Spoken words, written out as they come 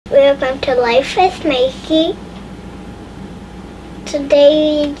welcome to Life with Mikey.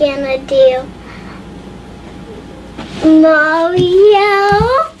 Today we're gonna do Mario.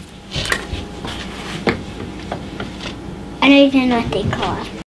 I don't even know what they call it.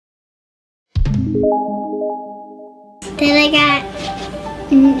 Then I got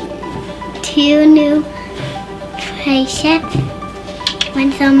 2 new Playsets.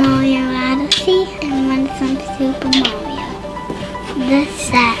 One's on Mario Odyssey and one's on Super Mario. This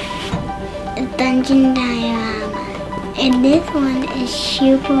set is Dungeon Diorama. And this one is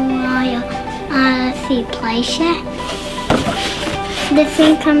Super Mario Odyssey playset. This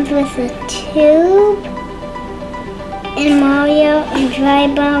one comes with a tube, and Mario, and dry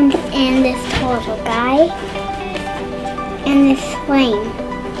bombs, and this turtle guy, and this flame.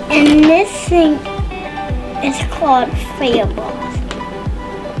 And this thing is called Fireballs.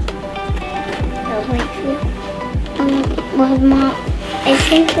 I'll wait for you. I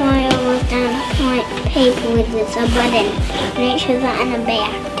think Mario was done point paper with this a button, and it shows that on the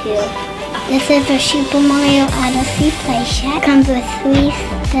back too. This is a Super Mario Odyssey playset. It comes with 3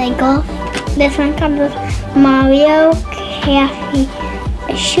 Lego. This one comes with Mario, Cafe,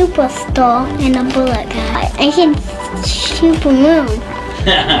 a Superstar, and a bullet guy. I can Super Moon.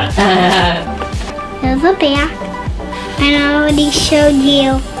 There's a back. And I already showed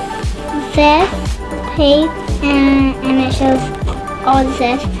you this page, and it shows all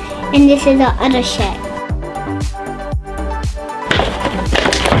this, and this is the other set.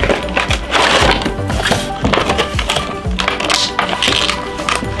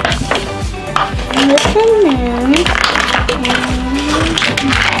 This is moon.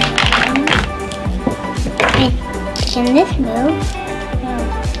 Can this move?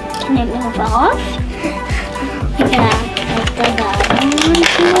 Can it move off? Like the other one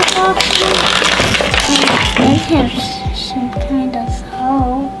move off? It has some kind of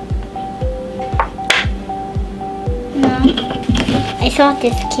hole. No. I thought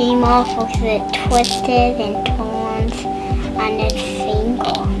this came off because it twisted and turns on its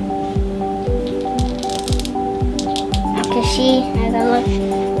finger. After as I look,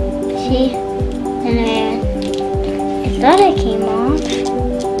 and I thought it came off.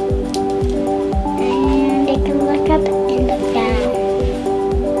 And you can look up and look down.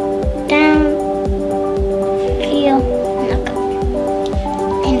 Down, feel, look up,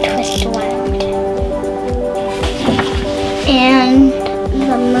 and twist around. And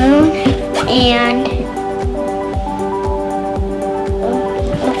the moon, and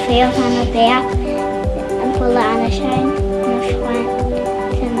the fairs on the back, and pull it on the side, and the front,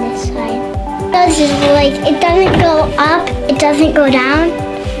 and this side. This is like, it doesn't go up, it doesn't go down,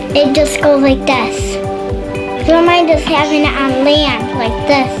 it just goes like this. So am I just having it on land like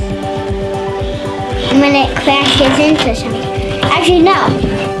this? And when it crashes into something. Actually no,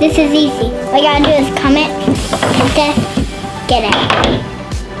 this is easy. All you gotta do is come it like this, get it.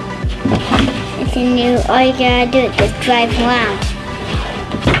 It's a new, all you gotta do is just drive around.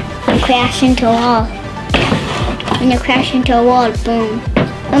 And crash into a wall. When you crash into a wall, boom.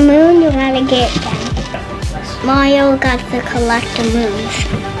 The moon, you gotta get them. Mario got to collect the moons.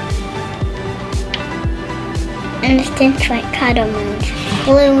 And the different color moons.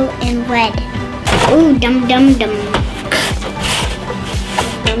 Blue and red. Ooh, dum dum dum.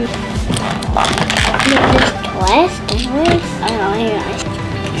 This twist, I don't know.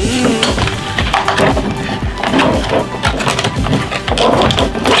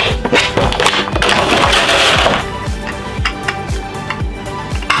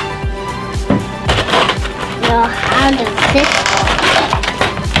 How does this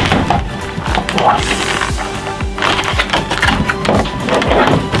work?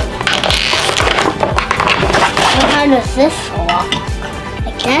 How does this work?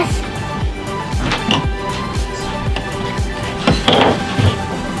 Like this?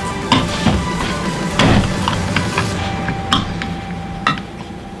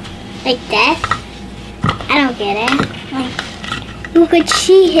 Like this? I don't get it. Like, you could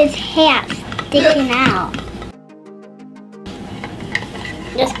see his hat sticking out.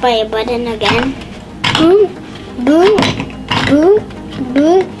 Just by a button again. Boom, boom, boom,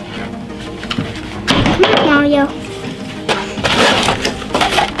 boom. Come on, Mario.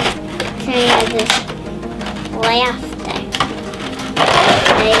 So you have this last thing.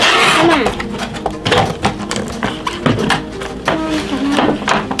 Okay, come on.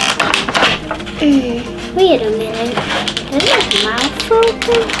 Wait a minute. Is his mouth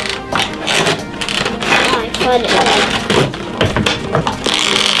open? Oh, I thought it was.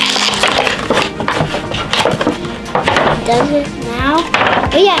 Does it now?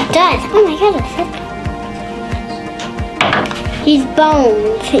 Oh yeah, it does. Oh my god, it's His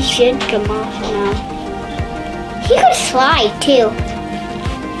bones, it should come off now. He could slide too.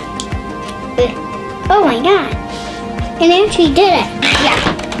 Oh my god. And actually did it. Yeah.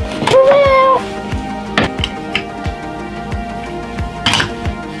 Well.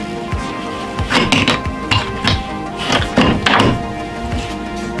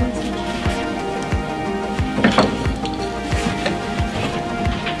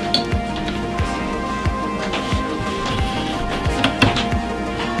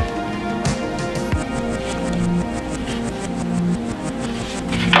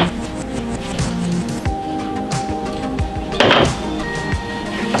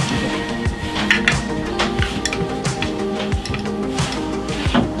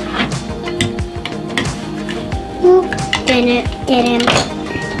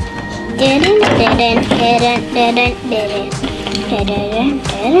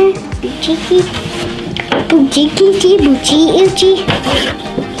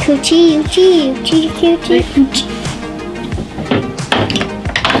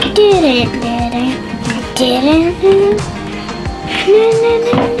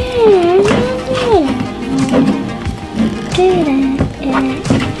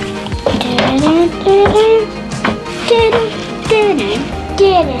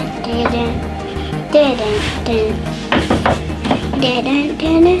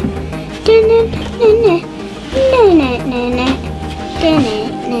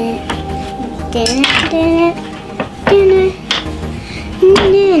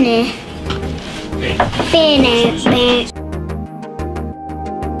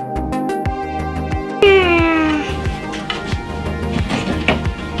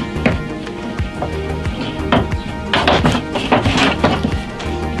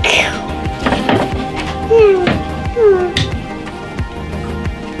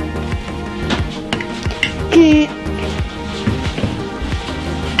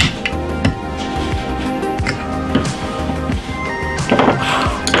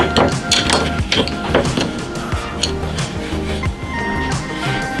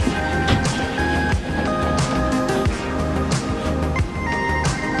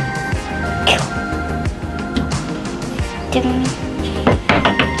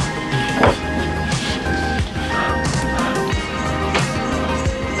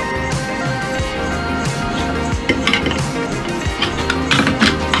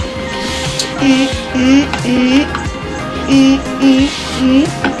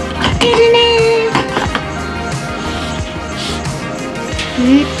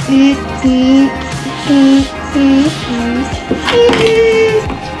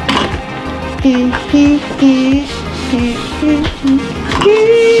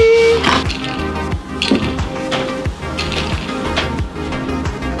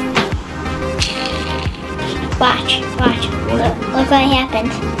 Watch. Look what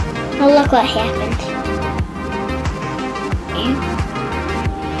happened. Oh, look what happened.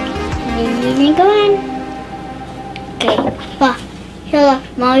 And go on. Okay, look. Here, look.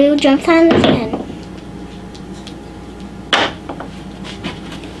 Mario jumps on the fin.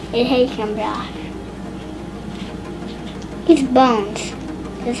 His head comes off. His bones.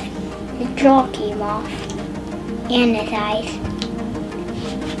 His jaw came off. And his eyes.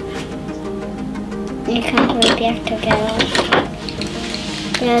 It comes right back together.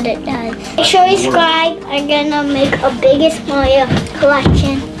 That it does. Make sure you subscribe. I'm gonna make a biggest Mario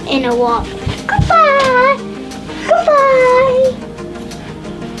collection in a wall. Goodbye! Goodbye!